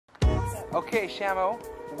Okay, Shamo,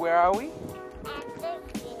 where are we?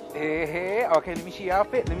 Hey, okay, let me see your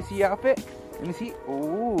outfit. Let me see your outfit. Let me see.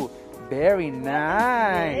 Ooh, very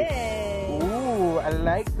nice. Ooh, I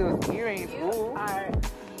like those earrings. Ooh,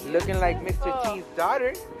 looking like Mr. T's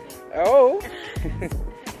daughter. Oh.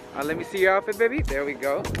 Let me see your outfit, baby. There we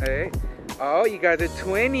go. Hey. Oh, you guys are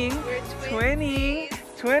twinning.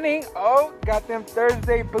 Twinning. Oh, got them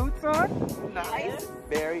Thursday boots on. Nice.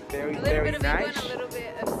 Very nice. A little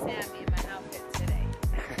bit of Sammy in my outfit today.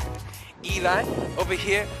 Eli over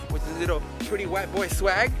here with the little pretty white boy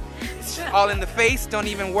swag. It's all in the face. Don't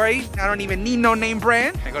even worry. I don't even need no name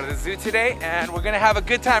brand. I go to the zoo today and we're gonna have a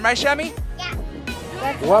good time, right, Shami? Yeah.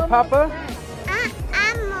 What, Papa?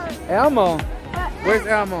 Elmo. Where's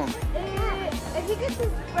Elmo? I think it's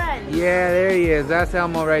his friend. Yeah, there he is. That's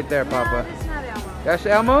Elmo right there, Papa. No, that's not Elmo. That's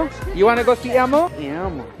Elmo? You wanna go see Elmo? Yeah,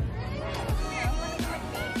 Elmo.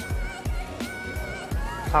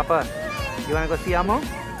 Papa, you wanna go see Elmo?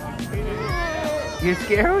 You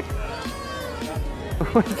scared?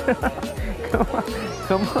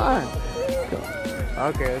 Come on.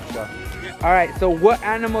 Okay, let's go. All right, so what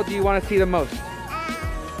animal do you want to see the most?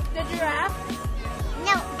 The giraffe?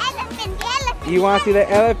 No, elephant, the elephant. You want to see the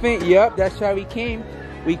elephant? Yep, that's why we came.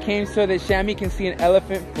 We came so that Shami can see an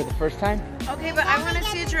elephant for the first time. Okay, but I want to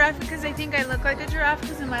see a giraffe because I think I look like a giraffe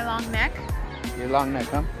because of my long neck. Your long neck,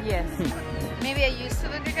 huh? Yes. Maybe I used to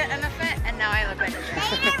look like an elephant and now I look like a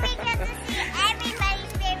giraffe. Later we get to see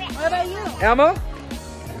everybody's favorite. What about you? Elmo?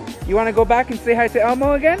 You want to go back and say hi to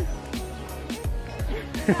Elmo again?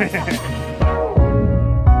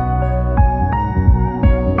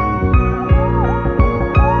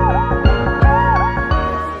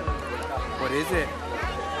 What is it?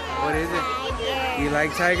 What is it? You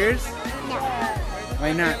like tigers? No.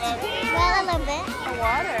 Why not? Well, a little bit. The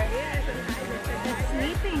water. It's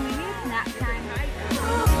sleeping. Maybe it's nap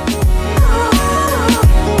time.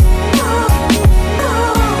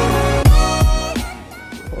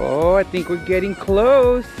 Oh, I think we're getting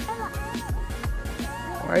close.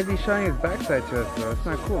 Why is he showing his backside to us though? It's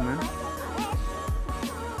not cool, man.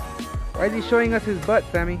 Why is he showing us his butt,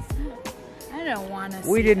 Sammy? I don't want to see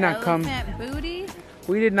We did not come. elephant booty.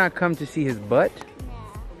 We did not come to see his butt.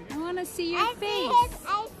 I want to see your face.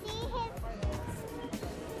 I see his.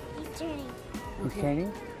 He's turning. He's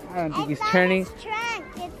turning? I don't think I he's saw turning. his trunk.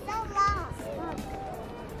 It's so long.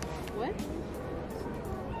 What?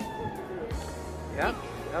 Yeah,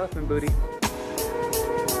 elephant booty.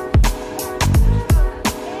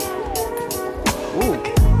 Ooh.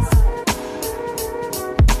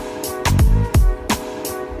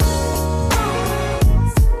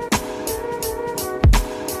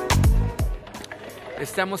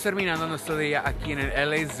 Estamos terminando nuestro día aquí en el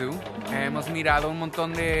LA Zoo. Hemos mirado un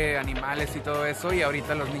montón de animales y todo eso y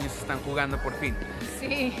ahorita los niños están jugando por fin.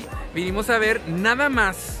 Sí. Vinimos a ver nada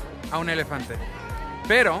más a un elefante.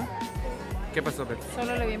 Pero, ¿qué pasó, Beth?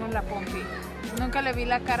 Solo le vimos la pompi. Nunca le vi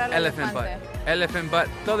la cara al Elephant butt. elefante. Elephant butt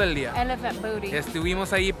todo el día. Elephant booty.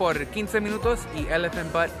 Estuvimos ahí por 15 minutos y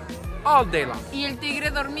elephant butt all day long. Y el tigre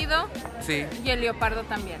dormido Sí. y el leopardo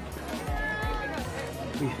también.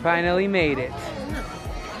 We finally made it.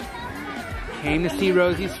 Came to see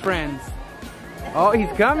Rosie's friends. Oh,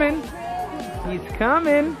 he's coming. He's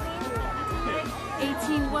coming.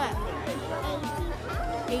 18 what?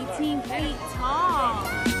 18 feet tall.